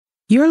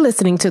You're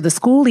listening to the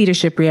School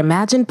Leadership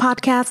Reimagined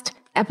podcast,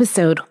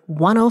 episode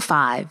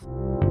 105.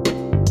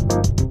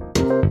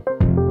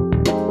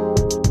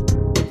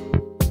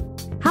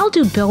 How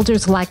do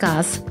builders like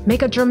us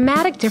make a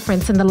dramatic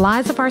difference in the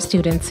lives of our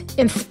students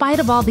in spite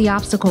of all the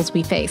obstacles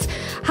we face?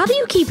 How do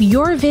you keep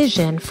your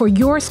vision for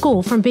your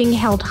school from being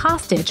held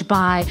hostage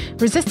by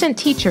resistant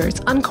teachers,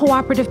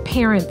 uncooperative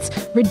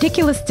parents,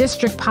 ridiculous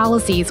district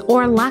policies,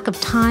 or a lack of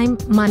time,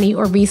 money,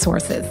 or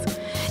resources?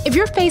 If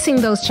you're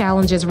facing those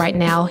challenges right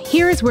now,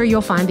 here's where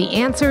you'll find the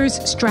answers,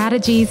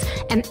 strategies,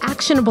 and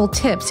actionable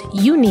tips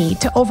you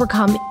need to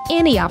overcome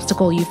any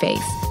obstacle you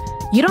face.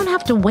 You don't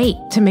have to wait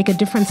to make a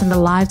difference in the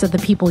lives of the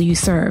people you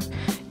serve.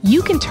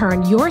 You can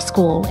turn your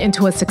school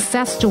into a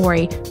success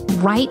story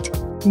right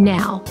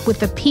now with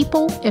the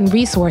people and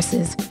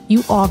resources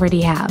you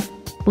already have.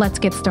 Let's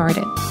get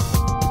started.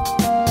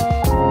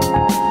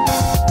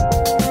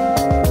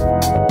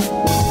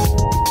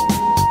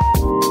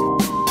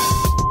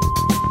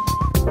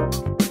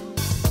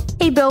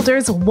 Hey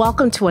builders,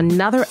 welcome to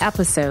another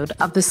episode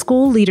of the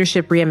School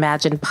Leadership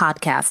Reimagined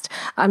podcast.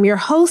 I'm your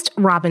host,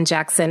 Robin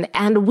Jackson,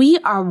 and we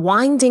are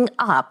winding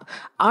up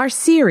our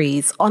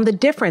series on the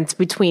difference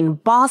between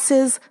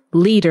bosses,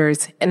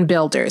 leaders, and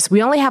builders.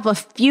 We only have a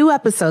few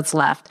episodes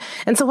left.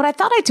 And so what I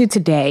thought I'd do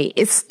today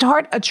is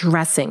start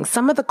addressing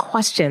some of the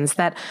questions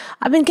that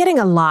I've been getting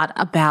a lot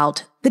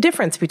about the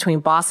difference between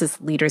bosses,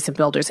 leaders, and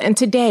builders. And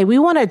today we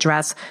want to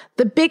address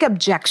the big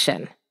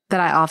objection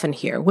that I often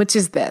hear, which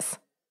is this.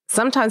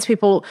 Sometimes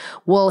people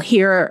will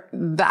hear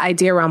the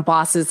idea around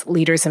bosses,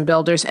 leaders, and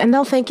builders, and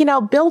they'll think,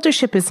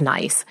 buildership is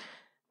nice.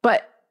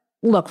 But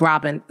look,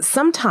 Robin,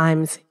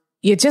 sometimes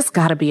you just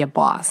got to be a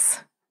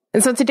boss.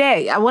 And so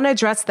today I want to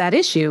address that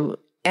issue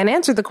and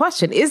answer the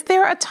question, is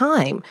there a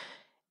time,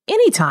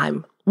 any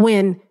time,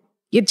 when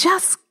you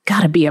just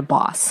got to be a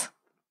boss?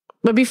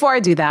 But before I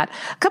do that,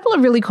 a couple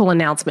of really cool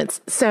announcements.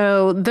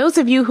 So those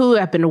of you who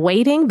have been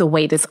waiting, the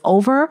wait is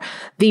over.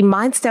 The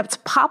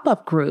MindSteps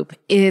pop-up group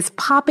is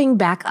popping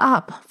back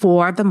up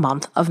for the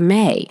month of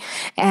May.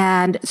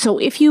 And so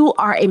if you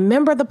are a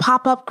member of the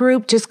pop-up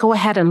group, just go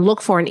ahead and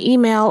look for an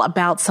email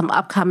about some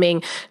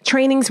upcoming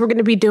trainings we're going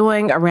to be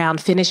doing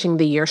around finishing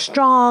the year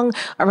strong,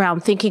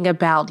 around thinking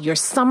about your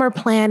summer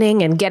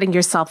planning and getting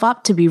yourself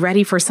up to be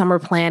ready for summer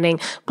planning.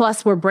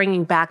 Plus, we're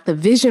bringing back the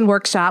vision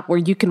workshop where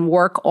you can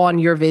work on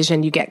your vision.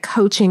 You get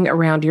coaching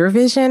around your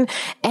vision.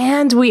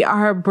 And we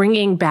are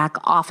bringing back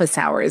office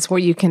hours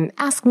where you can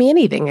ask me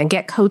anything and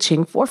get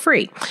coaching for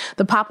free.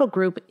 The pop-up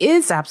group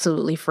is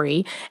absolutely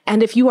free.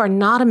 And if you are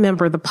not a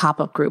member of the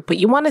pop-up group, but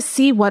you want to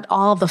see what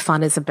all the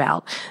fun is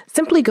about,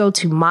 simply go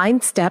to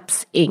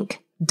mindstepsinc.com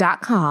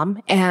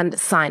and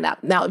sign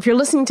up. Now, if you're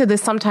listening to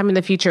this sometime in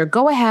the future,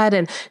 go ahead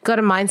and go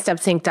to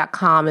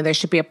mindstepsinc.com and there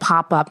should be a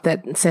pop-up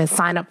that says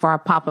sign up for our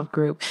pop-up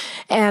group.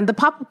 And the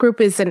pop-up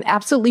group is an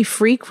absolutely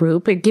free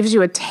group. It gives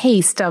you a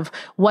taste of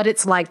what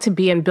it's like to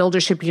be in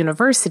Buildership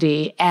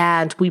University.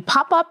 And we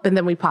pop up and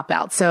then we pop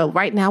out. So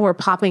right now we're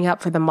popping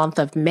up for the month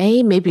of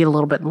May, maybe a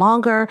little bit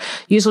longer.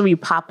 Usually we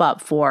pop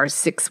up for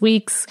 6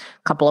 weeks, a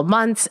couple of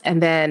months,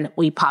 and then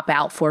we pop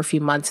out for a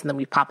few months and then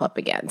we pop up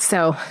again.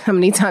 So how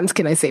many times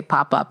can I say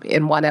pop up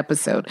in one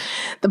episode?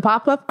 The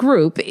pop-up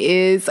group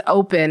is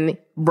open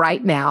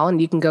right now,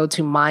 and you can go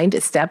to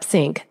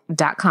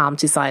mindstepsinc.com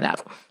to sign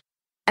up.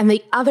 And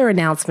the other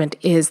announcement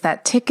is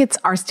that tickets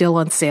are still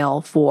on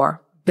sale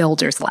for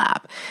Builders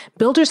Lab.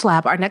 Builders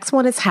Lab, our next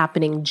one is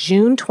happening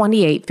June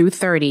 28 through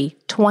 30,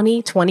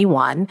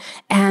 2021,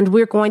 and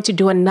we're going to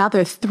do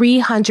another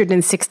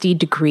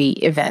 360-degree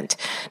event.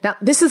 Now,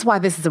 this is why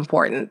this is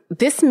important.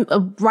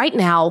 Right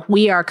now,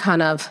 we're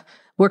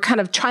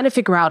kind of trying to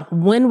figure out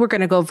when we're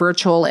going to go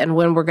virtual and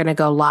when we're going to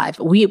go live.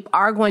 We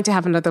are going to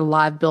have another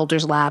live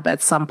Builders Lab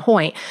at some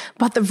point,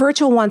 but the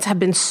virtual ones have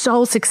been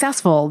so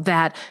successful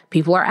that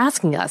people are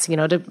asking us,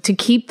 to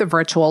keep the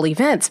virtual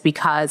events,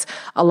 because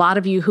a lot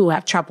of you who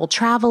have trouble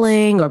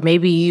traveling, or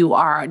maybe you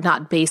are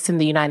not based in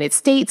the United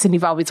States and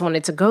you've always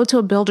wanted to go to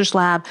a Builders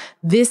Lab,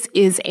 this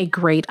is a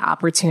great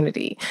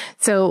opportunity.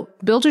 So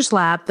Builders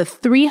Lab, the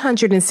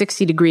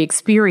 360-degree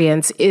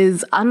experience,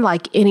 is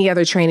unlike any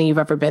other training you've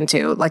ever been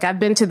to. Like, I've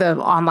been to the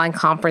online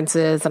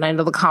conferences and I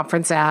know the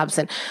conference apps,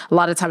 and a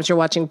lot of times you're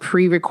watching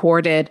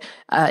pre-recorded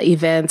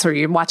events, or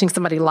you're watching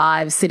somebody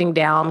live sitting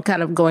down,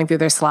 kind of going through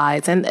their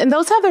slides, and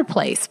those have their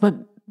place. But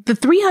the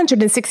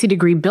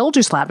 360-degree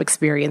Builders Lab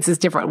experience is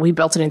different. We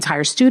built an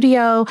entire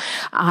studio.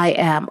 I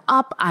am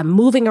up. I'm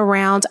moving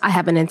around. I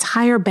have an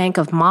entire bank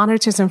of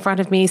monitors in front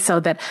of me so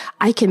that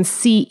I can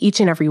see each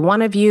and every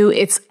one of you.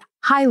 It's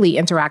highly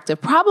interactive,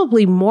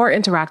 probably more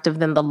interactive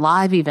than the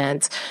live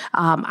events.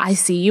 I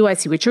see you, I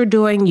see what you're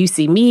doing, you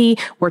see me,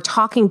 we're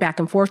talking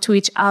back and forth to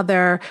each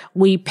other.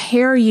 We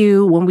pair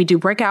you, when we do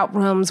breakout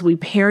rooms, we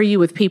pair you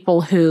with people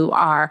who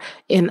are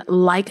in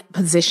like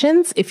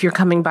positions. If you're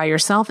coming by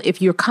yourself,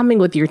 if you're coming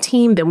with your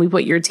team, then we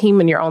put your team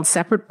in your own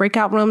separate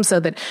breakout room so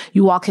that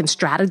you all can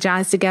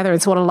strategize together.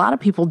 And so what a lot of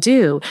people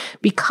do,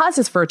 because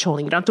it's virtual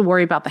and you don't have to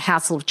worry about the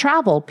hassle of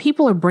travel,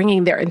 people are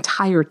bringing their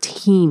entire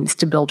teams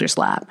to Builders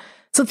Lab.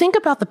 So think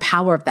about the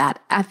power of that.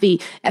 At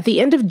the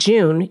end of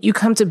June, you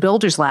come to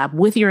Builders Lab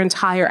with your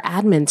entire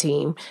admin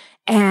team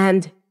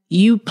and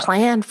you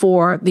plan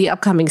for the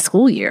upcoming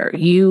school year.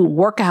 You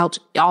work out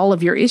all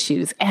of your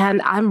issues,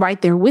 and I'm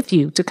right there with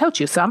you to coach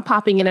you. So I'm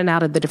popping in and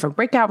out of the different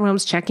breakout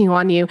rooms, checking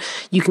on you.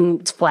 You can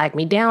flag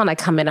me down. I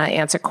come in, I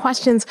answer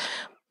questions.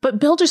 But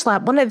Builders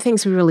Lab, one of the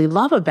things we really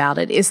love about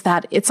it is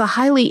that it's a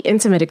highly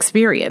intimate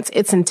experience.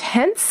 It's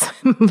intense,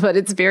 but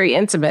it's very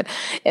intimate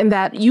in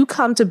that you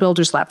come to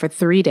Builders Lab for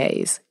 3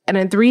 days. And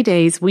in 3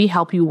 days, we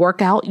help you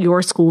work out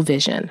your school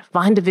vision.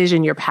 Find a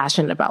vision you're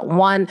passionate about,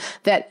 one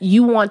that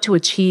you want to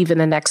achieve in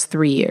the next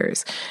 3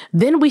 years.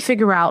 Then we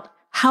figure out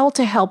how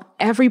to help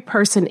every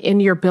person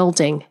in your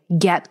building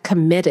get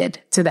committed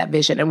to that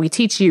vision. And we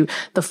teach you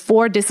the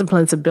 4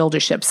 disciplines of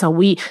buildership. So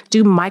we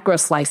do micro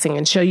slicing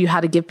and show you how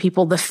to give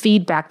people the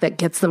feedback that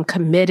gets them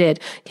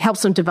committed,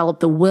 helps them develop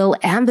the will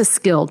and the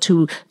skill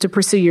to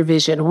pursue your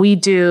vision. We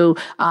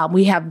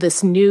have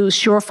this new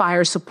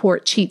Surefire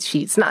support cheat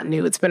sheet. It's not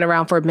new. It's been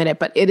around for a minute,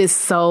 but it is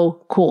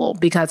so cool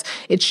because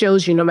it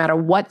shows you no matter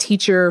what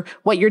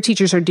your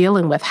teachers are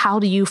dealing with, how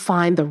do you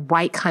find the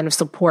right kind of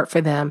support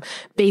for them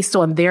based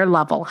on their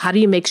level? How do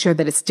you make sure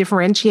that it's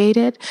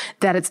differentiated,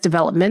 that it's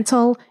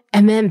developmental,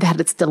 and then that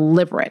it's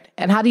deliberate?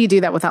 And how do you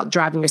do that without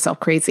driving yourself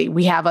crazy?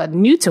 We have a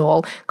new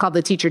tool called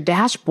the Teacher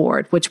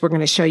Dashboard, which we're going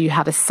to show you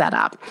how to set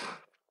up.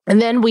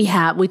 And then we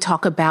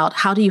talk about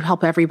how do you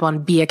help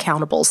everyone be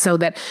accountable so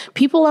that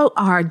people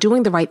are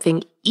doing the right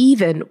thing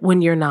even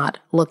when you're not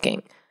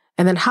looking.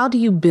 And then how do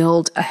you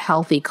build a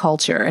healthy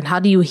culture and how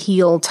do you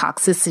heal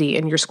toxicity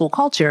in your school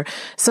culture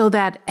so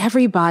that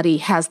everybody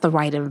has the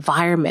right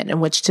environment in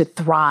which to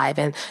thrive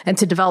and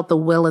to develop the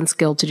will and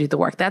skill to do the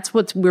work? That's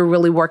what we're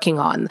really working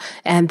on.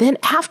 And then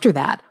after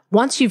that,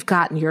 once you've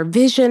gotten your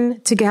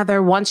vision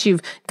together, once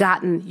you've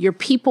gotten your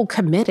people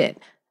committed,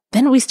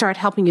 then we start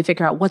helping you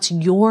figure out what's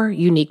your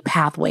unique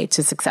pathway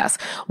to success.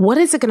 What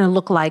is it going to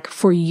look like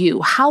for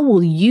you? How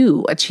will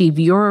you achieve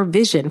your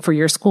vision for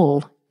your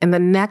school in the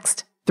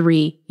next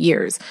 3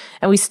 years?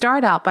 And we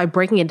start out by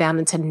breaking it down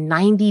into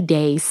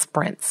 90-day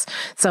sprints.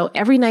 So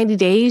every 90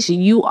 days,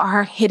 you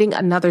are hitting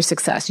another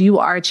success. You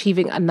are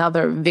achieving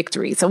another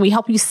victory. So we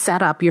help you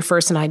set up your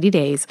first 90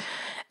 days.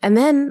 And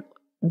then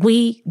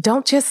we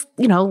don't just,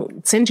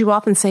 send you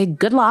off and say,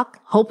 good luck,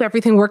 hope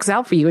everything works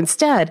out for you.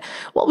 Instead,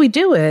 what we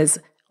do is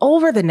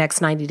over the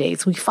next 90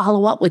 days, we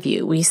follow up with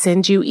you. We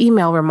send you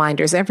email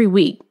reminders every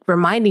week,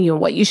 reminding you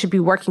what you should be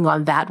working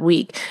on that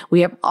week.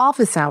 We have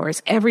office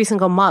hours every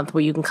single month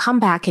where you can come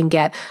back and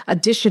get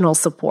additional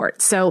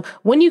support. So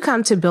when you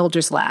come to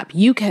Builders Lab,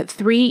 you get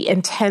 3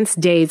 intense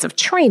days of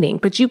training,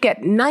 but you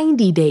get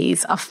 90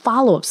 days of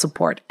follow-up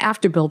support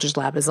after Builders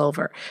Lab is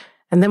over.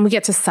 And then we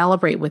get to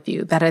celebrate with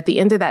you that at the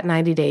end of that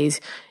 90 days,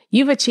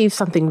 you've achieved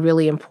something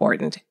really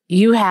important.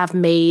 You have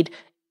made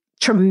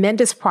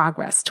tremendous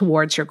progress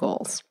towards your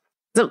goals.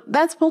 So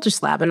that's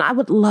Builders Lab, and I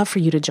would love for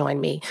you to join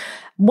me.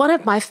 One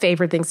of my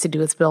favorite things to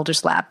do is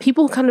Builders Lab.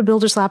 People who come to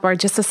Builders Lab are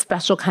just a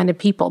special kind of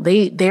people.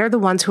 They're the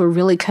ones who are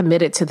really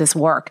committed to this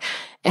work.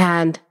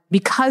 And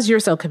because you're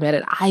so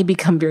committed, I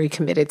become very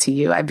committed to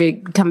you. I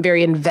become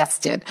very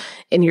invested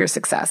in your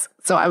success.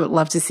 So I would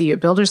love to see you at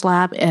Builders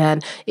Lab.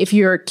 And if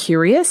you're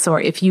curious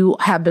or if you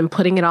have been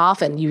putting it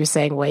off and you're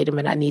saying, wait a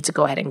minute, I need to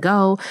go ahead and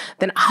go,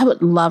 then I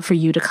would love for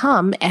you to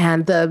come.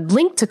 And the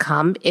link to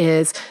come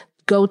is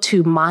go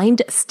to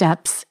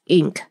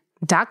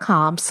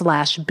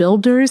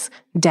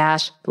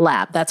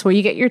mindstepsinc.com/builders-lab. That's where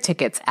you get your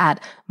tickets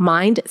at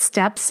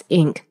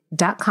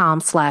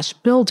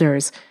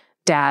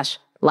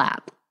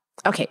mindstepsinc.com/builders-lab.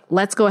 Okay,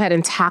 let's go ahead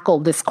and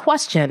tackle this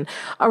question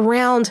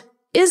around,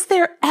 is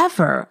there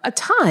ever a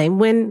time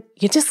when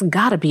you just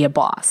gotta be a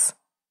boss?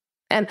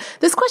 And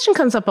this question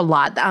comes up a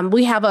lot.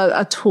 We have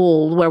a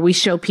tool where we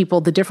show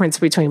people the difference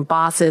between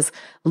bosses,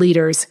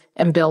 leaders,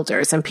 and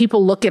builders. And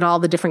people look at all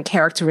the different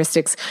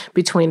characteristics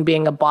between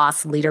being a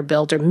boss, leader,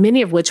 builder,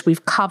 many of which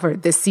we've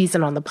covered this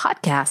season on the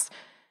podcast.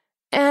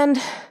 And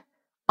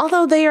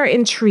although they are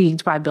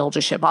intrigued by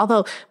buildership,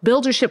 although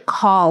buildership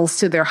calls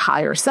to their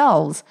higher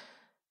selves,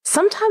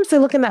 sometimes they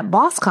look in that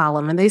boss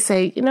column and they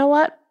say, you know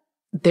what?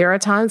 There are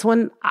times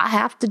when I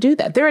have to do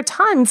that. There are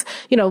times,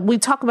 we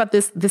talk about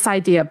this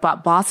idea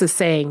about bosses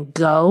saying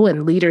go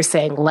and leaders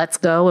saying let's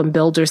go and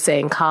builders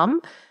saying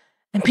come.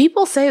 And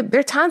people say there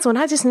are times when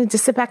I just need to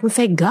sit back and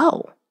say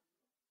go.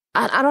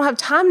 I don't have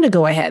time to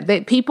go ahead.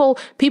 People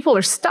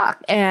are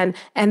stuck and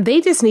they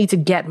just need to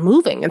get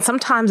moving. And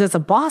sometimes as a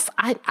boss,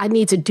 I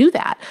need to do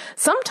that.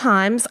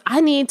 Sometimes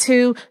I need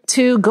to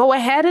go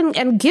ahead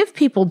and give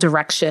people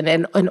direction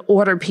and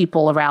order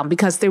people around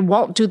because they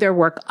won't do their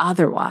work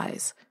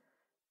otherwise.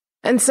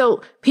 And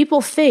so people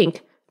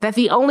think that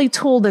the only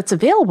tool that's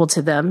available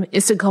to them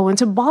is to go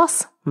into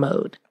boss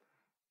mode.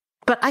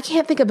 But I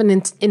can't think of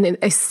in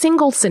a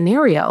single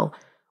scenario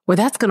where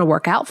that's going to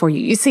work out for you.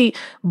 You see,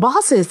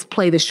 bosses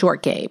play the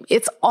short game.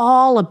 It's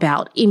all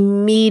about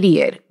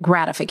immediate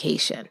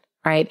gratification,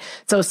 right?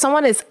 So if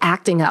someone is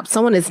acting up,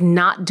 someone is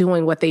not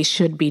doing what they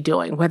should be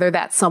doing, whether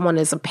that someone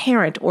is a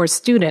parent or a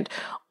student,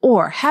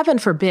 or heaven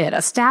forbid,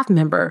 a staff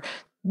member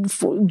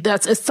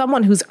that's as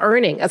someone who's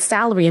earning a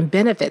salary and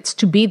benefits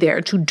to be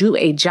there to do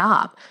a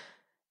job.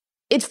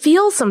 It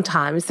feels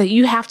sometimes that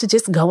you have to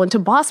just go into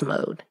boss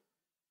mode.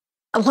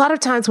 A lot of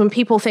times when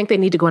people think they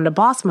need to go into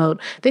boss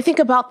mode, they think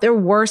about their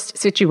worst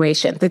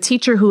situation, the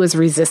teacher who is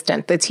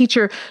resistant, the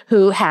teacher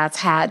who has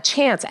had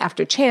chance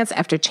after chance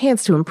after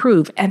chance to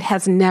improve and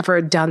has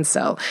never done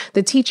so,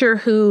 the teacher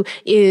who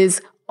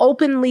is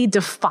openly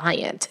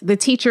defiant, the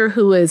teacher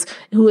who is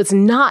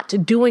not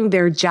doing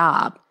their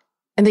job.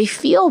 And they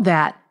feel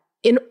that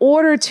in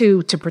order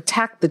to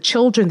protect the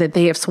children that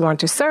they have sworn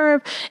to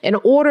serve, in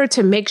order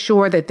to make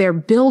sure that their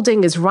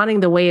building is running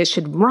the way it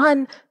should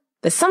run,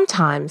 that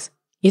sometimes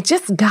you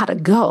just gotta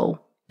go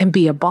and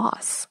be a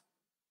boss.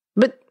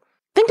 But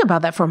think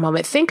about that for a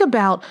moment. Think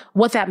about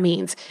what that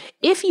means.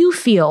 If you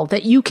feel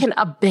that you can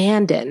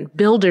abandon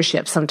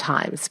buildership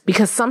sometimes,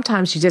 because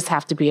sometimes you just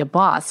have to be a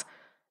boss,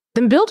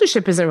 then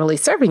buildership isn't really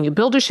serving you.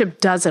 Buildership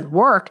doesn't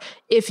work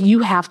if you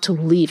have to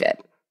leave it.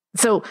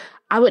 So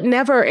I would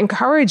never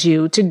encourage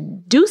you to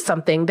do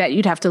something that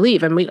you'd have to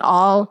leave. And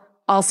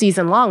all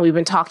season long, we've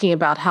been talking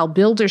about how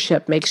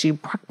buildership makes you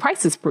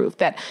crisis proof,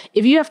 that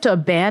if you have to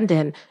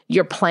abandon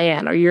your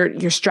plan or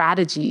your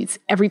strategies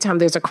every time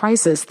there's a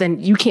crisis, then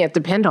you can't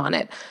depend on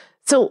it.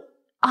 So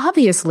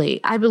obviously,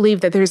 I believe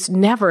that there's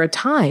never a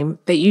time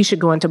that you should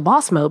go into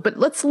boss mode. But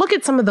let's look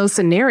at some of those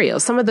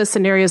scenarios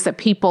that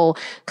people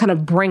kind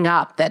of bring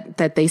up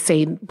that they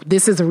say,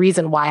 this is the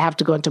reason why I have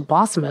to go into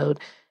boss mode.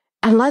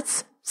 And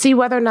let's see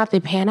whether or not they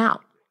pan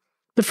out.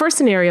 The first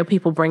scenario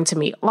people bring to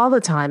me all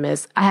the time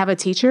is, I have a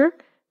teacher.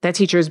 That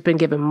teacher has been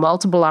given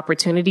multiple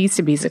opportunities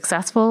to be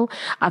successful.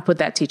 I put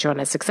that teacher on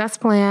a success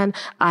plan.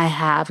 I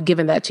have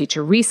given that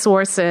teacher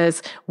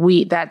resources.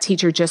 That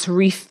teacher just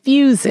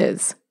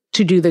refuses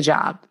to do the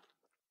job.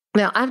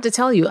 Now, I have to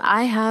tell you,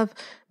 I have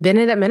been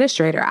an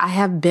administrator. I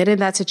have been in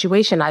that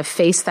situation. I've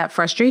faced that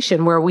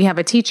frustration where we have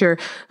a teacher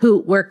who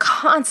we're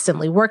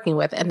constantly working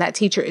with, and that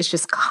teacher is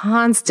just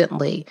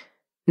constantly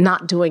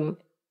not doing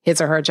his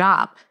or her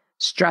job,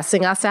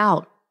 stressing us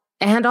out.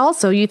 And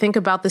also you think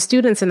about the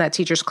students in that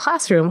teacher's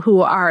classroom who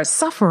are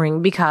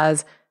suffering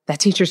because that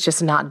teacher's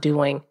just not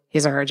doing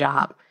his or her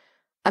job.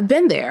 I've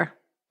been there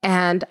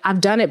and I've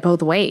done it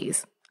both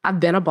ways. I've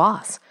been a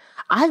boss.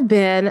 I've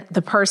been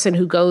the person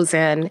who goes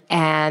in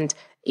and,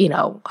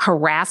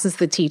 harasses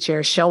the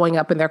teacher, showing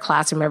up in their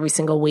classroom every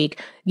single week,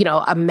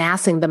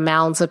 amassing the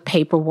mounds of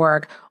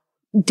paperwork,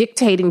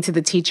 dictating to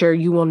the teacher,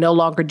 you will no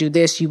longer do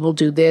this, you will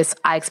do this.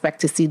 I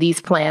expect to see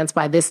these plans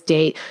by this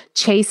date,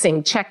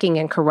 chasing, checking,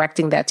 and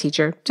correcting that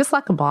teacher, just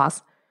like a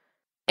boss.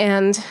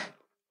 And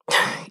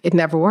it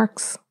never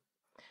works.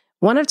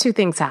 One of two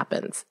things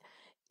happens.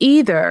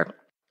 Either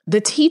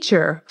the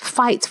teacher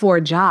fights for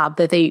a job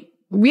that they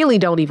really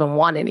don't even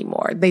want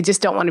anymore. They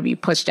just don't want to be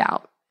pushed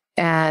out.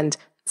 And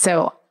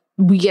so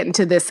we get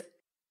into this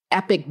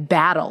epic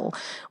battle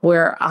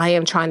where I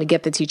am trying to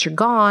get the teacher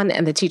gone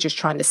and the teacher's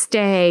trying to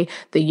stay.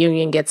 The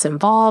union gets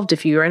involved.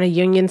 If you're in a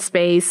union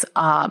space,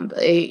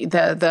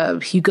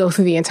 you go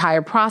through the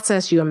entire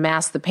process, you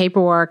amass the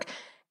paperwork,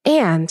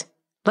 and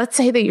let's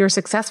say that you're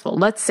successful.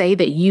 Let's say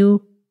that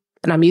you,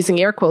 and I'm using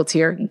air quotes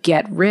here,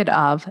 get rid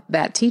of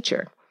that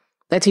teacher.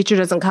 That teacher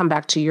doesn't come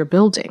back to your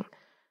building.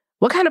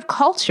 What kind of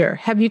culture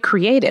have you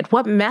created?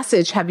 What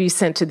message have you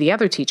sent to the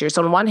other teachers?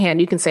 On one hand,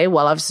 you can say,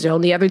 well, I've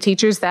shown the other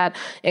teachers that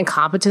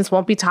incompetence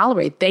won't be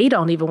tolerated. They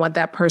don't even want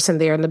that person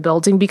there in the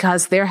building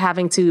because they're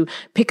having to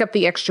pick up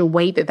the extra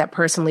weight that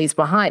person leaves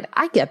behind.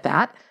 I get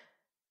that.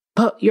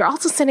 But you're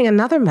also sending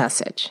another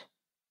message.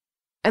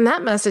 And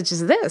that message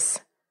is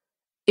this: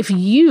 if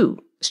you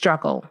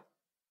struggle,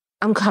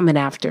 I'm coming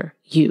after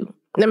you.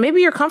 Now, maybe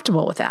you're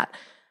comfortable with that.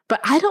 But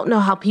I don't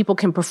know how people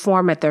can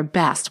perform at their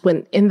best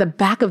when in the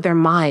back of their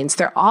minds,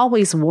 they're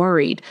always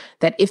worried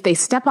that if they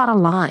step out of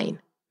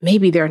line,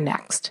 maybe they're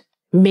next.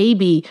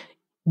 Maybe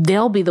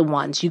they'll be the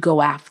ones you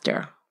go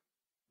after.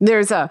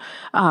 There's a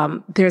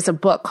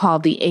book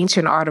called The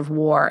Ancient Art of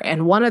War.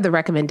 And one of the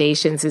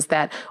recommendations is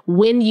that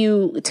when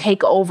you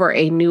take over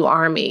a new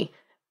army,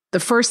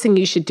 the first thing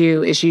you should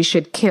do is you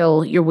should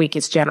kill your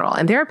weakest general.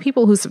 And there are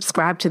people who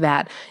subscribe to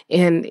that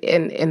in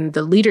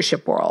the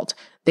leadership world.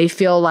 They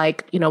feel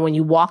like, when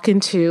you walk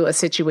into a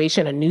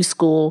situation, a new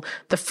school,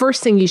 the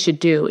first thing you should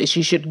do is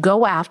you should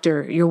go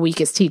after your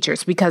weakest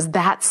teachers because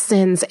that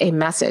sends a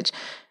message.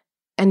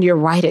 And you're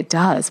right, it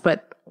does.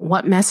 But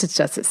what message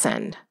does it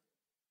send?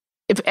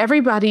 If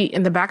everybody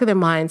in the back of their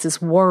minds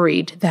is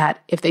worried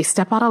that if they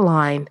step out of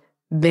line,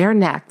 they're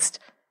next,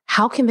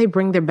 how can they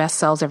bring their best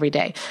selves every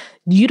day?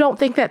 You don't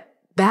think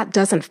that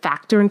doesn't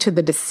factor into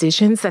the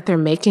decisions that they're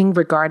making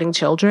regarding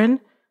children?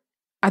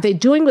 Are they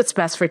doing what's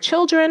best for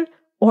children?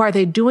 Or are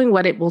they doing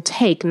what it will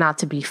take not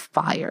to be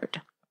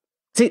fired?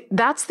 See,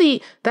 that's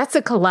the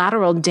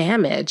collateral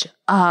damage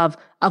of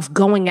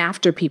going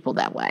after people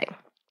that way.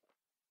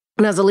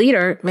 And as a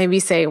leader, maybe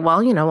say,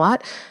 well, you know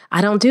what? I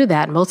don't do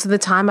that. Most of the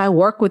time I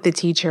work with the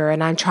teacher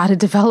and I try to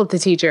develop the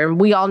teacher. And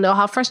we all know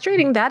how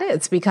frustrating that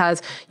is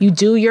because you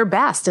do your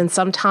best. And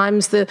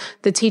sometimes the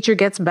teacher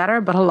gets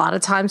better, but a lot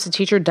of times the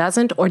teacher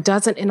doesn't or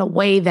doesn't in a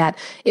way that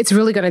it's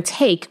really going to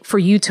take for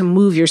you to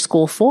move your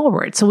school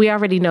forward. So we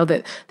already know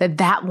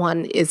that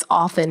one is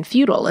often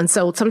futile. And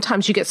so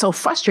sometimes you get so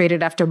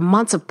frustrated after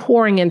months of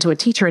pouring into a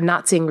teacher and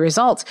not seeing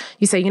results.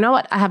 You say, you know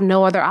what? I have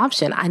no other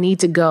option. I need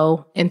to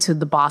go into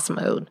the boss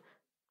mode.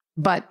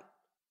 But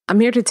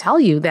I'm here to tell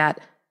you that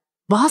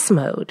boss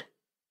mode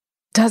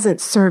doesn't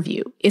serve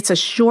you. It's a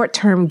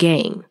short-term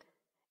gain.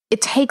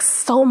 It takes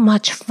so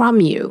much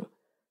from you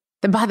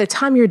that by the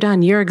time you're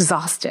done, you're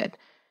exhausted.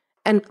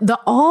 And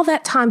all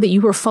that time that you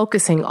were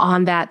focusing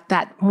on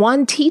that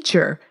one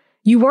teacher,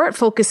 you weren't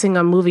focusing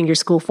on moving your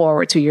school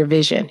forward to your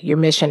vision, your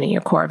mission, and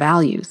your core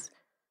values.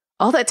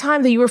 All that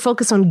time that you were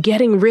focused on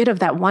getting rid of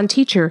that one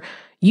teacher,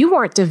 you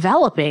weren't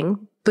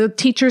developing the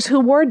teachers who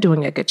were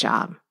doing a good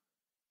job.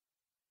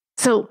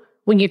 So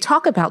when you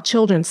talk about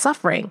children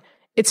suffering,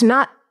 it's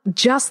not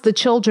just the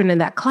children in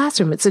that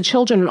classroom. It's the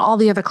children in all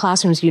the other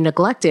classrooms you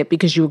neglected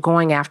because you were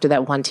going after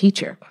that one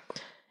teacher.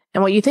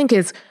 And what you think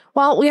is,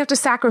 well, we have to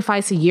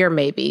sacrifice a year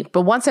maybe,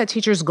 but once that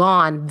teacher's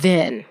gone,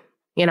 then,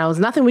 there's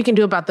nothing we can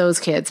do about those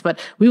kids, but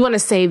we want to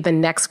save the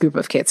next group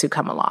of kids who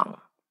come along.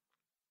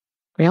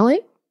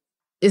 Really?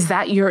 Is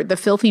that the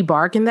filthy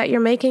bargain that you're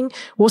making?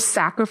 We'll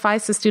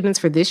sacrifice the students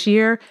for this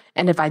year,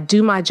 and if I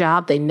do my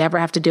job, they never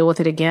have to deal with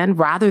it again,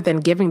 rather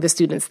than giving the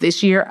students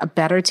this year a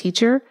better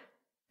teacher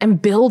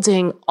and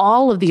building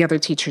all of the other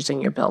teachers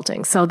in your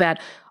building so that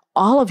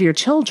all of your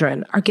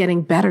children are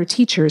getting better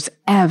teachers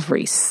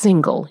every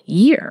single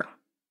year.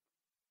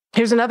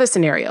 Here's another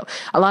scenario.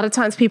 A lot of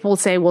times people will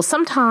say, well,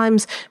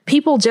 sometimes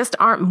people just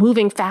aren't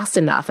moving fast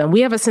enough and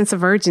we have a sense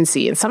of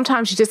urgency. And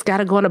sometimes you just got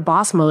to go into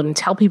boss mode and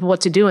tell people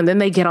what to do. And then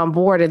they get on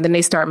board and then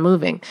they start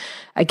moving.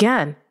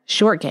 Again,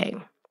 short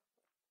game.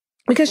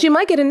 Because you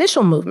might get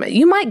initial movement.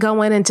 You might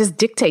go in and just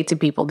dictate to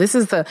people, this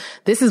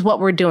is what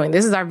we're doing.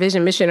 This is our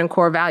vision, mission, and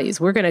core values.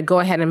 We're going to go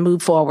ahead and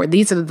move forward.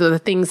 These are the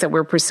things that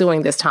we're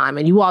pursuing this time.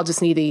 And you all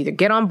just need to either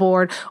get on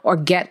board or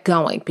get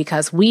going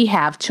because we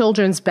have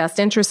children's best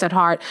interests at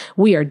heart.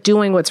 We are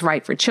doing what's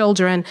right for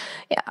children.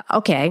 Yeah,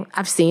 okay,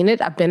 I've seen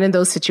it. I've been in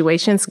those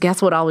situations.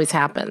 Guess what always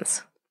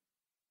happens?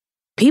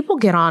 People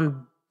get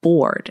on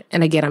board.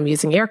 And again, I'm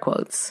using air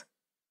quotes.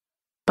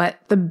 But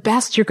the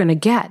best you're going to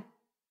get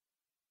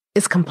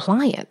is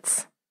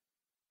compliance.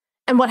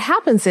 And what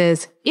happens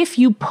is if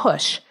you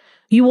push,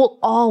 you will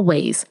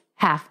always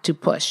have to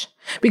push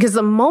because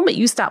the moment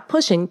you stop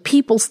pushing,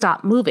 people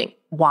stop moving.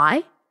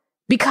 Why?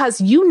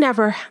 Because you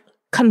never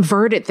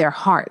converted their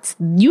hearts.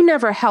 You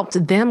never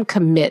helped them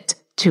commit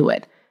to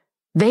it.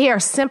 They are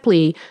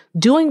simply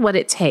doing what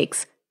it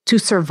takes to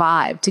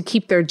survive, to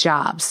keep their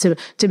jobs,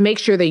 to make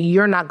sure that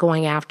you're not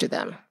going after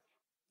them.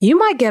 You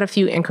might get a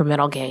few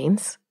incremental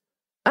gains.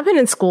 I've been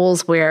in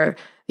schools where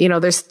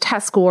their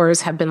test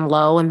scores have been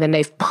low and then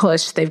they've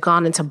pushed, they've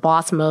gone into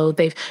boss mode.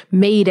 They've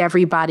made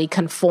everybody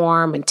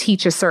conform and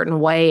teach a certain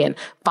way and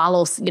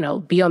follow,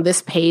 be on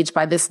this page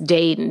by this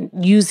date and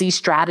use these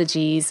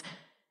strategies.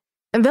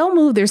 And they'll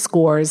move their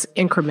scores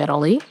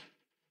incrementally,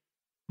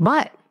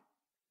 but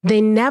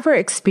they never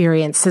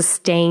experience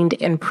sustained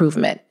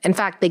improvement. In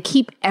fact, they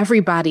keep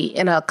everybody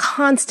in a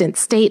constant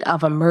state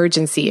of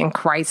emergency and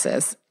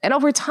crisis. And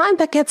over time,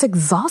 that gets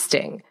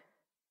exhausting.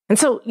 And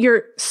so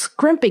you're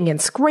scrimping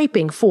and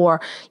scraping for,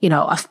 a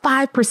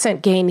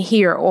 5% gain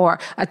here or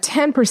a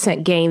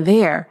 10% gain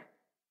there.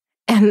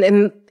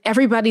 And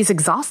everybody's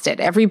exhausted.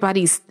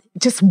 Everybody's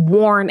just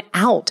worn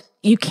out.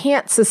 You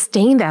can't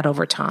sustain that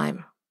over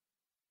time.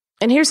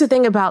 And here's the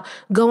thing about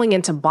going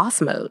into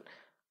boss mode.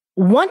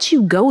 Once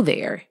you go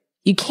there,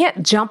 you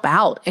can't jump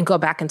out and go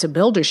back into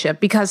buildership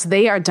because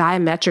they are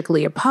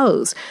diametrically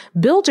opposed.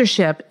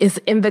 Buildership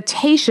is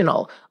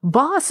invitational.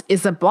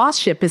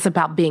 Bossship is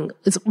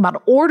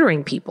about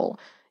ordering people.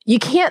 You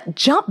can't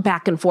jump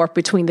back and forth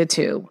between the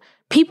two.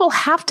 People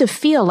have to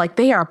feel like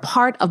they are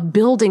part of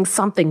building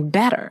something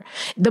better.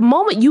 The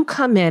moment you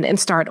come in and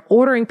start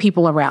ordering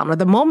people around, or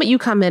the moment you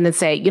come in and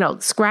say,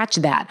 scratch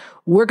that,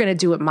 we're going to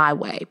do it my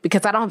way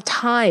because I don't have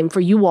time for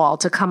you all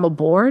to come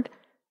aboard,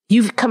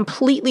 you've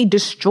completely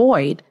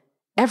destroyed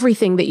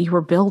everything that you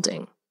were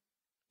building.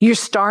 You're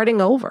starting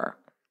over.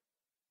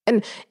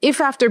 And if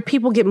after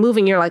people get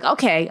moving, you're like,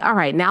 okay, all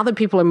right, now that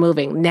people are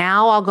moving,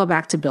 now I'll go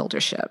back to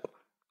buildership.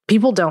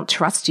 People don't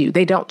trust you.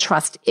 They don't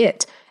trust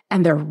it.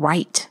 And they're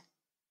right.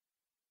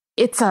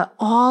 It's an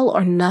all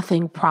or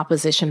nothing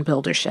proposition,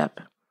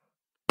 buildership.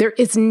 There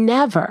is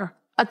never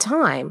a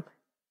time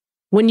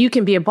when you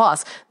can be a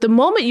boss. The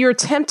moment you're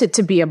tempted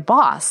to be a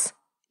boss,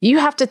 you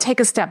have to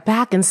take a step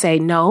back and say,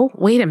 no,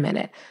 wait a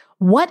minute.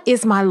 What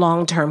is my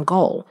long-term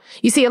goal?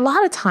 You see, a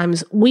lot of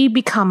times we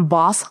become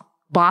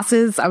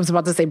bosses. I was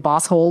about to say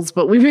boss holes,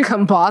 but we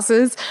become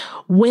bosses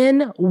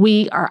when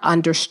we are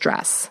under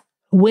stress,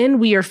 when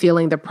we are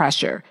feeling the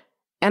pressure.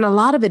 And a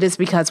lot of it is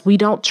because we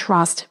don't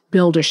trust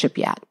buildership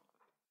yet.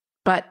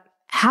 But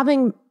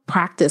having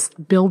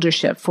practiced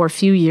Buildership for a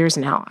few years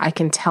now, I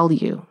can tell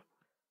you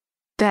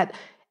that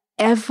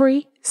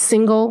every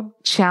single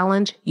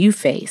challenge you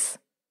face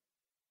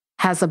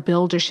has a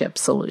Buildership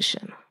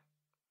solution.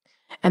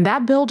 And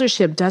that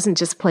Buildership doesn't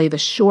just play the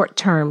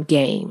short-term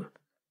game.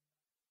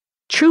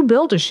 True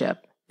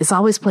Buildership is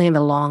always playing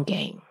the long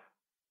game.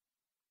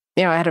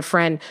 You know, I had a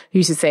friend who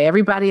used to say,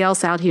 everybody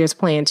else out here is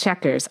playing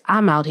checkers.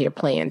 I'm out here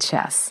playing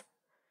chess.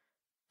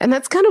 And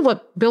that's kind of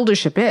what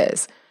Buildership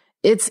is.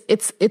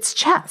 It's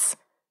chess.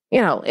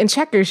 You know, in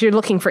checkers, you're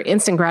looking for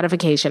instant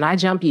gratification. I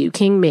jump you,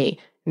 king me.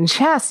 In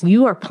chess,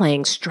 you are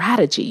playing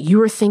strategy.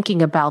 You are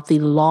thinking about the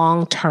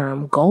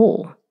long-term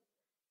goal.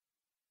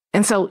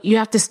 And so you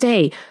have to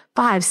stay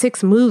 5,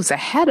 6 moves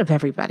ahead of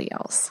everybody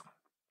else.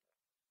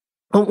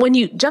 But when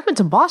you jump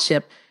into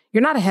bossship,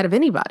 you're not ahead of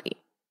anybody.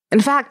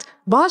 In fact,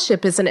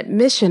 bossship is an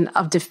admission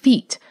of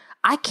defeat.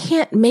 I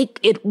can't make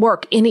it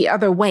work any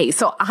other way.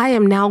 So I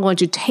am now going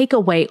to take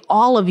away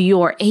all of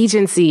your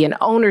agency and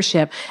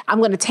ownership. I'm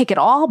going to take it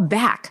all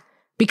back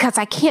because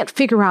I can't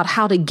figure out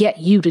how to get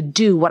you to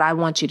do what I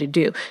want you to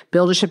do.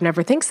 Buildership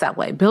never thinks that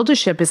way.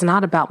 Buildership is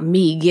not about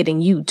me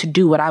getting you to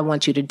do what I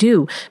want you to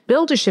do.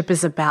 Buildership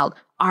is about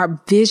our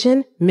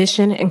vision,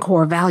 mission, and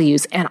core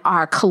values and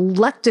our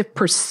collective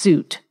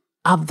pursuit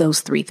of those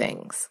 3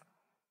 things.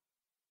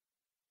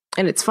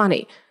 And it's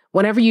funny.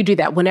 Whenever you do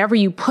that, whenever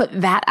you put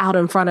that out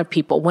in front of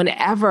people,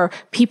 whenever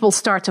people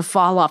start to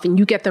fall off and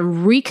you get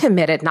them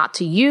recommitted, not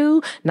to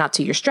you, not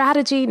to your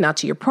strategy, not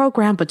to your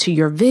program, but to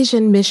your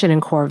vision, mission,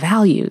 and core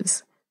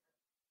values,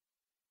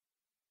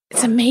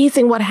 it's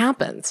amazing what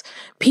happens.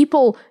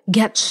 People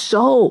get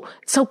so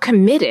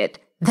committed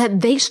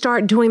that they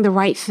start doing the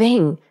right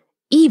thing,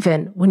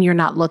 even when you're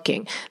not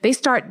looking. They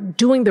start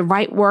doing the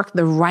right work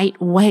the right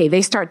way.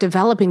 They start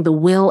developing the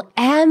will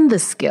and the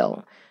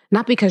skill,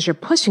 not because you're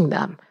pushing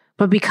them,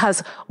 but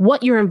because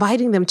what you're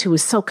inviting them to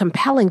is so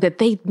compelling that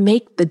they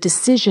make the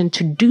decision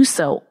to do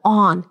so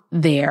on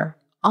their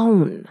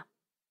own.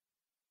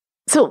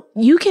 So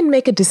you can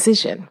make a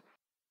decision.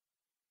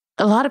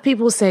 A lot of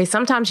people say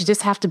sometimes you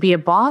just have to be a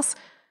boss.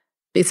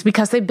 It's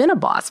because they've been a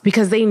boss,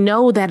 because they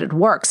know that it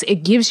works.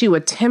 It gives you a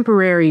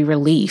temporary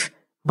relief.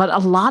 But a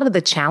lot of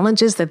the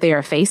challenges that they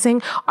are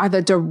facing are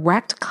the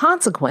direct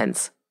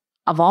consequence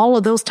of all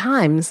of those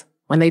times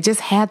when they just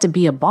had to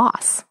be a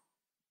boss.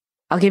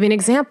 I'll give you an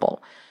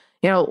example.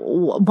 You know,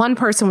 one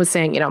person was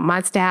saying, you know,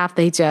 my staff,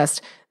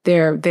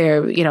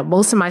 they're, you know,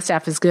 most of my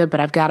staff is good,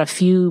 but I've got a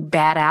few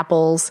bad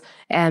apples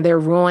and they're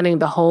ruining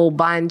the whole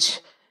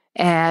bunch.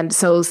 And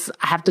so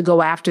I have to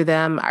go after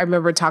them. I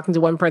remember talking to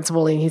one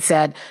principal and he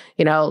said,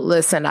 you know,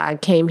 listen, I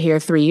came here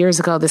 3 years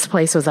ago. This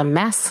place was a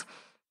mess.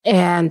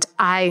 And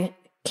I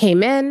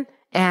came in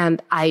and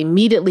I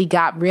immediately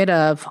got rid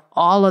of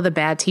all of the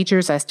bad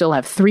teachers. I still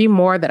have 3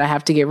 more that I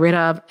have to get rid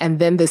of. And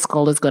then this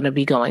school is going to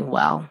be going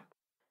well.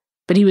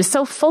 But he was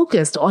so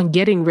focused on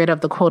getting rid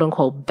of the quote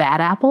unquote bad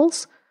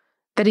apples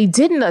that he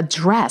didn't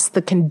address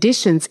the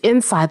conditions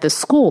inside the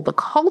school, the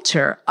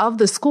culture of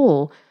the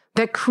school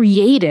that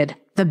created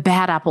the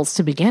bad apples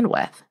to begin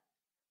with.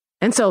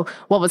 And so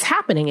what was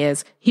happening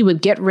is he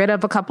would get rid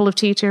of a couple of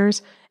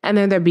teachers, and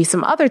then there'd be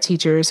some other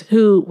teachers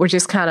who were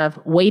just kind of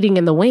waiting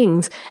in the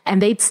wings,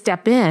 and they'd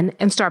step in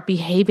and start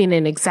behaving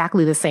in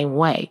exactly the same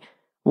way.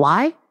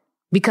 Why?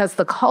 Because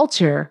the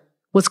culture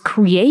was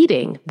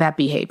creating that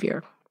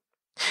behavior.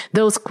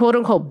 Those quote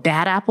unquote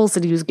bad apples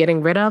that he was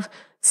getting rid of,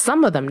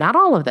 some of them, not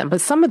all of them,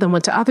 but some of them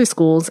went to other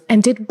schools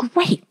and did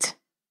great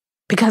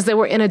because they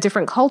were in a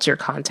different culture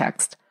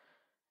context.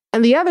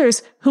 And the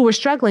others who were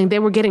struggling, they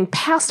were getting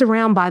passed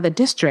around by the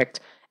district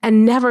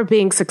and never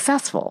being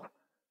successful.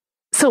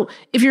 So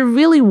if you're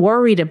really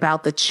worried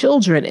about the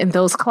children in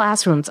those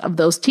classrooms of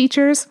those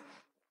teachers,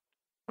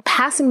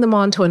 passing them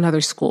on to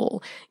another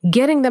school,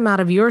 getting them out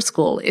of your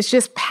school, is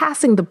just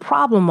passing the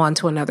problem on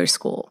to another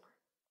school.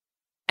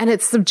 And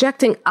it's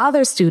subjecting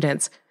other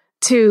students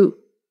to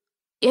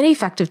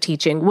ineffective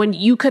teaching when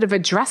you could have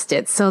addressed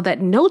it so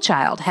that no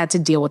child had to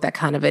deal with that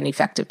kind of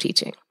ineffective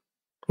teaching.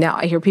 Now,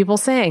 I hear people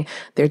saying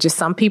there are just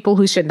some people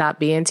who should not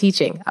be in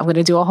teaching. I'm going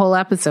to do a whole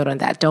episode on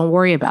that. Don't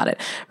worry about it.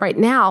 Right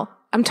now,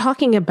 I'm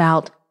talking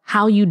about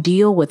how you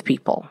deal with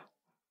people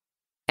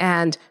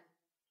and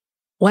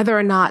whether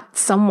or not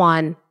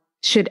someone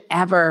should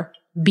ever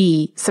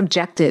be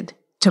subjected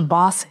to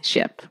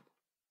bossship.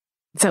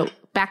 So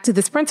back to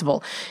this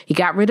principal. He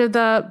got rid of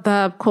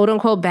the quote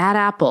unquote bad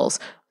apples.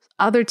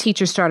 Other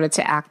teachers started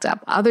to act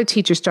up. Other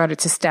teachers started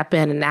to step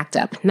in and act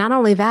up. Not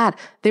only that,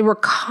 they were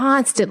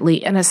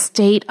constantly in a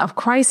state of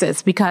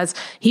crisis because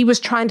he was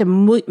trying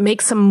to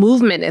make some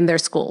movement in their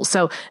school.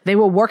 So they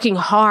were working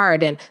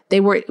hard and they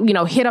were,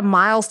 hit a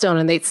milestone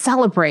and they'd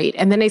celebrate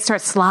and then they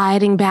start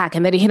sliding back,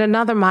 and then they hit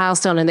another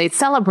milestone and they'd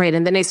celebrate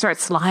and then they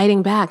start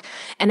sliding back.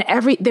 And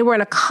they were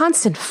in a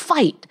constant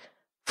fight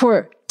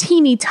for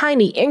teeny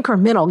tiny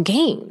incremental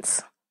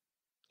gains.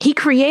 He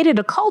created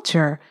a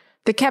culture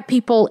that kept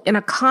people in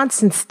a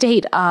constant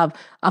state of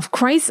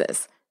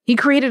crisis. He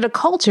created a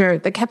culture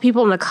that kept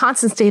people in a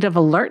constant state of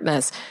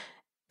alertness.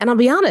 And I'll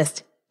be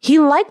honest, he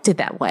liked it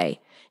that way.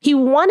 He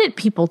wanted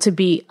people to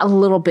be a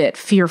little bit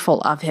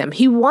fearful of him.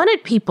 He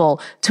wanted people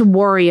to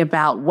worry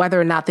about whether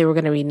or not they were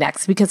going to be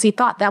next because he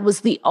thought that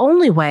was the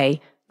only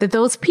way that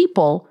those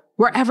people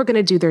were ever going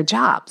to do their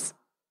jobs.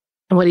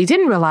 And what he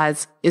didn't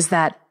realize is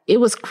that it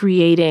was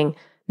creating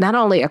not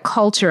only a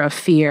culture of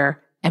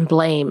fear and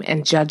blame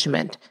and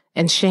judgment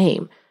and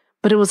shame,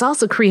 but it was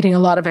also creating a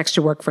lot of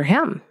extra work for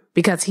him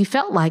because he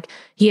felt like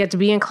he had to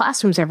be in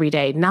classrooms every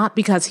day, not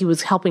because he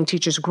was helping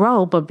teachers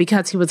grow, but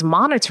because he was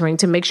monitoring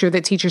to make sure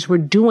that teachers were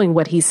doing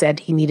what he said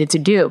he needed to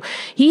do.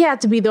 He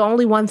had to be the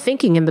only one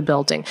thinking in the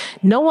building.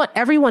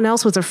 Everyone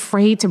else was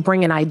afraid to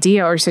bring an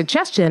idea or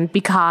suggestion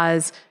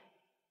because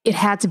it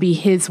had to be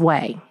his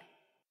way.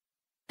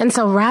 And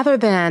so rather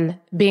than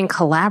being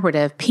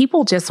collaborative,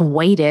 people just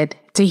waited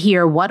to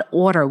hear what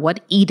order, what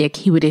edict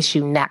he would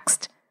issue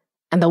next.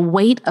 And the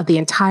weight of the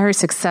entire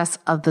success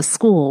of the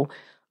school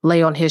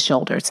lay on his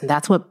shoulders. And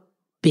that's what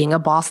being a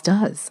boss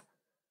does.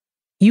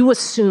 You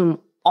assume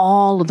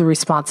all of the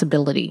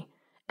responsibility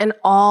and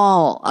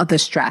all of the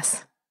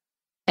stress.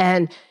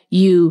 And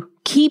you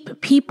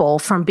keep people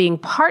from being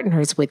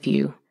partners with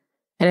you.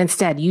 And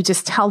instead, you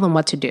just tell them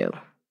what to do.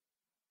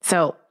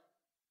 So,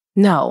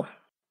 no,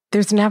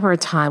 there's never a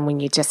time when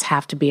you just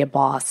have to be a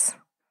boss.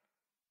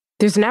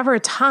 There's never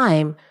a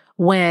time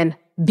when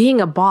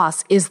being a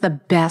boss is the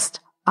best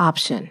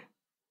option.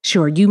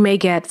 Sure, you may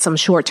get some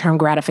short-term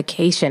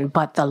gratification,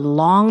 but the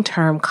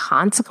long-term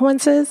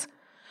consequences,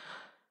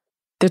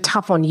 they're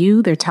tough on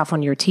you, they're tough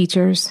on your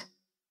teachers,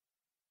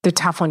 they're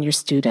tough on your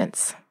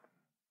students.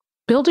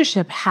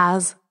 Buildership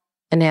has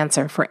an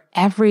answer for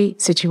every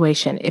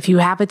situation. If you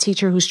have a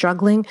teacher who's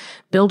struggling,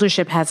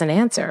 Buildership has an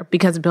answer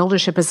because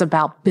Buildership is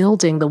about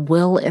building the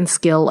will and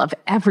skill of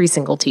every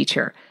single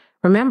teacher.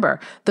 Remember,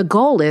 the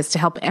goal is to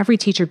help every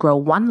teacher grow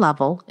one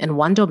level in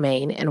one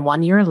domain in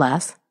 1 year or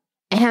less,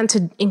 and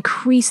to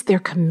increase their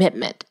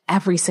commitment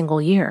every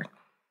single year.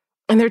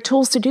 And there are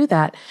tools to do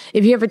that.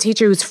 If you have a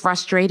teacher who's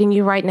frustrating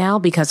you right now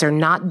because they're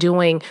not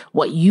doing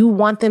what you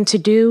want them to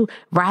do,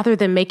 rather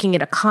than making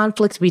it a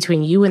conflict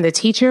between you and the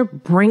teacher,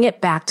 bring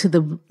it back to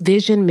the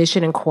vision,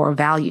 mission, and core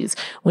values.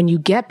 When you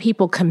get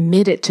people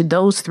committed to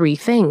those three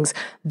things,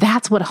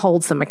 that's what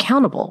holds them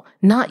accountable,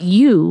 not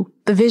you,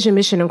 the vision,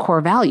 mission, and core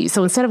values.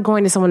 So instead of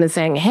going to someone and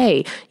saying,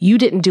 hey, you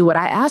didn't do what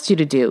I asked you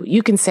to do,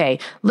 you can say,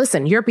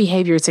 listen, your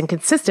behavior is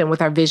inconsistent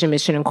with our vision,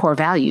 mission, and core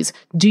values.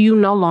 Do you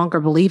no longer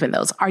believe in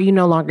those? Are you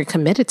no longer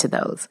committed to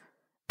those?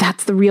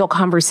 That's the real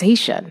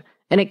conversation.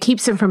 And it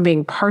keeps them from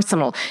being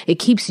personal. It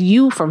keeps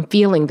you from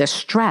feeling the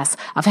stress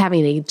of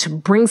having to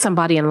bring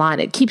somebody in line.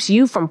 It keeps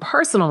you from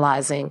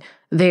personalizing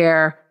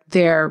their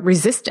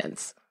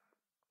resistance.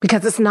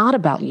 Because it's not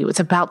about you. It's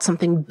about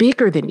something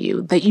bigger than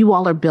you that you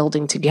all are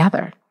building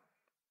together.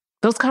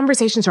 Those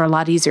conversations are a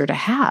lot easier to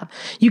have.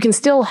 You can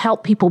still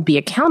help people be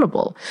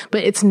accountable,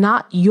 but it's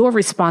not your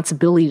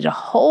responsibility to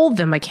hold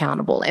them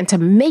accountable and to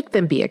make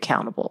them be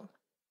accountable.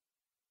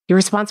 Your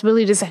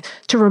responsibility is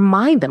to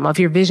remind them of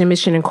your vision,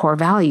 mission, and core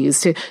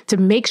values, to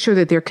make sure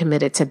that they're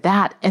committed to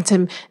that and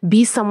to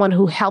be someone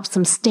who helps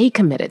them stay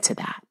committed to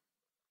that.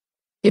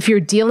 If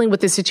you're dealing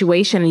with a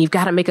situation and you've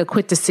got to make a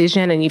quick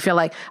decision and you feel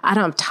like, I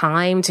don't have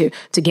time to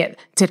get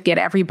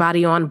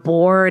everybody on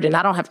board and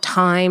I don't have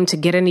time to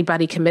get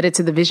anybody committed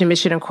to the vision,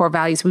 mission, and core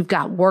values, we've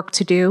got work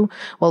to do.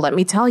 Well, let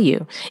me tell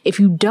you, if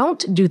you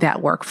don't do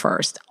that work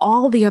first,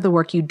 all the other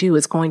work you do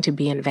is going to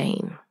be in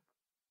vain.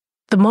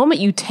 The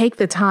moment you take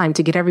the time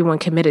to get everyone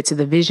committed to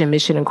the vision,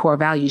 mission, and core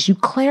values, you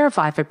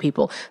clarify for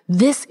people,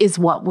 this is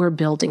what we're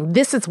building.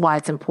 This is why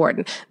it's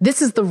important.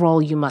 This is the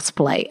role you must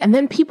play. And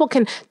then people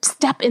can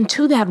step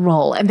into that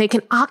role and they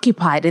can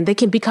occupy it and they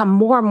can become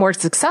more and more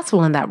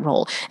successful in that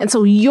role. And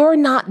so you're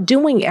not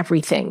doing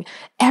everything.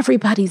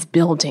 Everybody's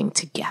building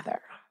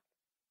together.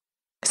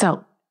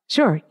 So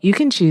sure, you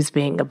can choose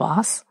being a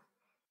boss.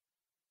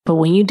 But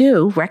when you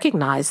do,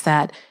 recognize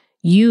that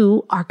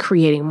you are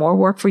creating more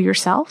work for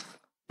yourself,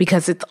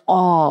 because it's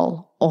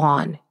all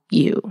on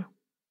you.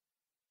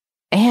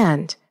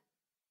 And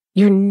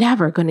you're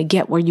never going to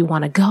get where you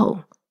want to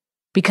go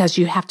because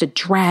you have to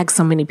drag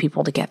so many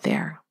people to get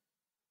there.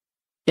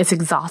 It's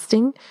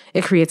exhausting.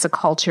 It creates a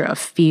culture of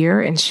fear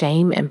and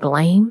shame and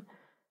blame.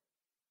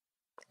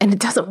 And it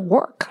doesn't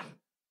work.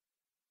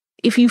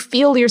 If you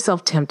feel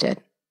yourself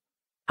tempted,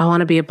 I want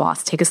to be a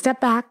boss, take a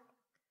step back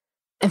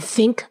and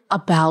think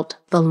about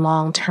the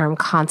long-term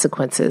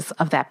consequences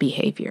of that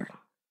behavior.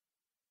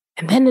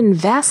 And then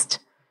invest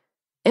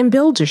in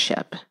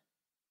buildership.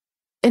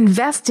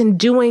 Invest in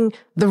doing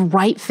the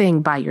right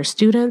thing by your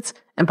students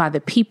and by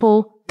the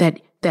people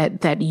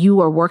that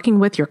you are working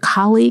with, your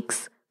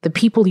colleagues, the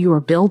people you are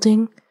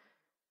building.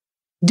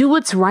 Do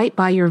what's right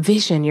by your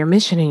vision, your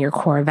mission, and your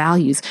core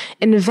values.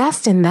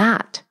 Invest in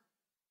that.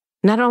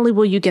 Not only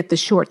will you get the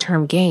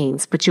short-term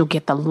gains, but you'll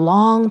get the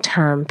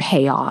long-term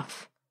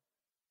payoff.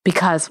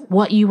 Because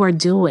what you are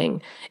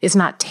doing is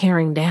not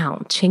tearing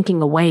down,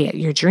 chinking away at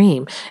your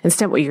dream.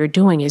 Instead, what you're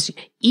doing is,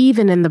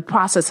 even in the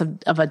process of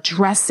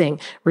addressing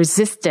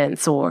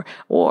resistance or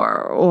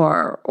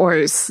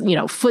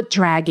foot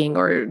dragging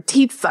or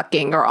teeth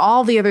sucking or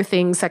all the other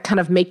things that kind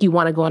of make you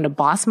want to go into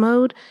boss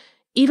mode,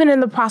 even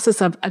in the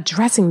process of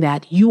addressing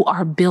that, you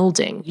are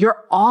building.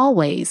 You're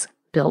always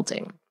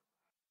building.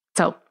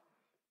 So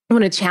I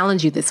want to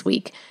challenge you this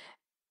week.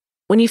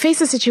 When you face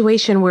a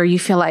situation where you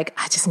feel like,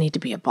 I just need to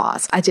be a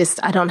boss, I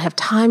don't have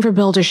time for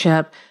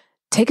buildership,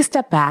 take a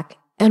step back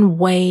and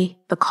weigh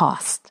the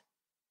cost.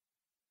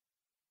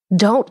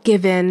 Don't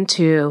give in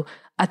to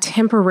a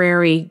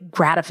temporary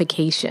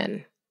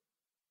gratification.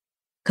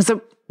 Because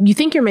you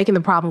think you're making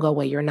the problem go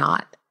away, you're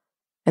not.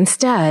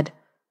 Instead,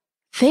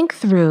 think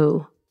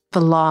through the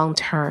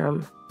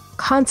long-term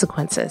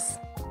consequences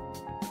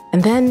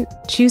and then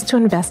choose to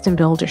invest in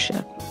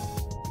buildership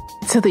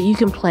so that you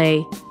can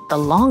play the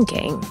long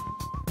game.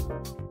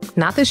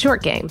 Not the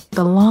short game,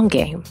 the long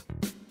game,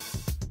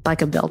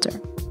 like a builder.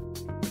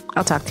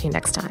 I'll talk to you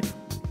next time.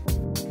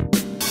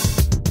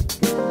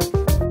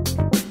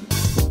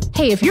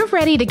 Hey, if you're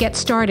ready to get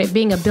started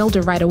being a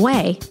builder right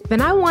away,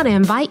 then I want to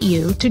invite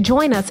you to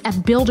join us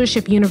at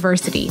Buildership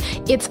University.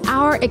 It's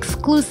our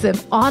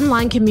exclusive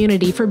online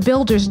community for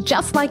builders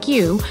just like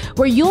you,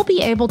 where you'll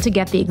be able to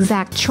get the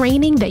exact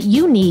training that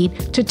you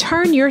need to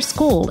turn your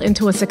school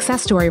into a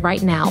success story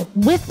right now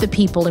with the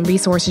people and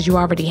resources you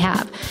already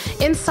have.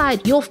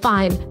 Inside, you'll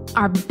find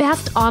our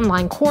best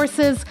online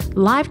courses,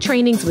 live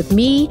trainings with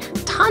me,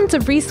 tons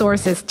of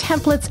resources,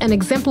 templates, and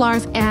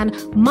exemplars, and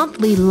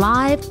monthly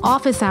live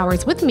office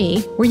hours with me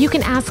where you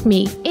can ask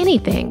me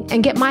anything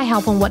and get my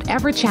help on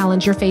whatever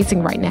challenge you're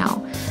facing right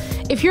now.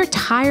 If you're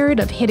tired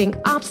of hitting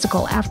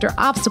obstacle after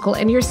obstacle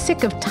and you're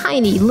sick of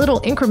tiny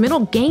little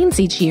incremental gains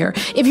each year,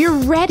 if you're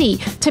ready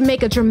to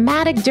make a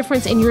dramatic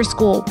difference in your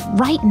school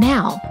right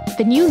now,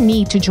 then you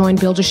need to join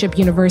Buildership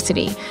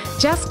University.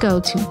 Just go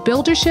to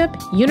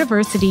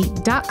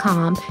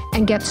buildershipuniversity.com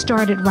and get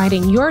started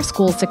writing your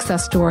school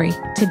success story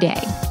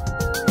today.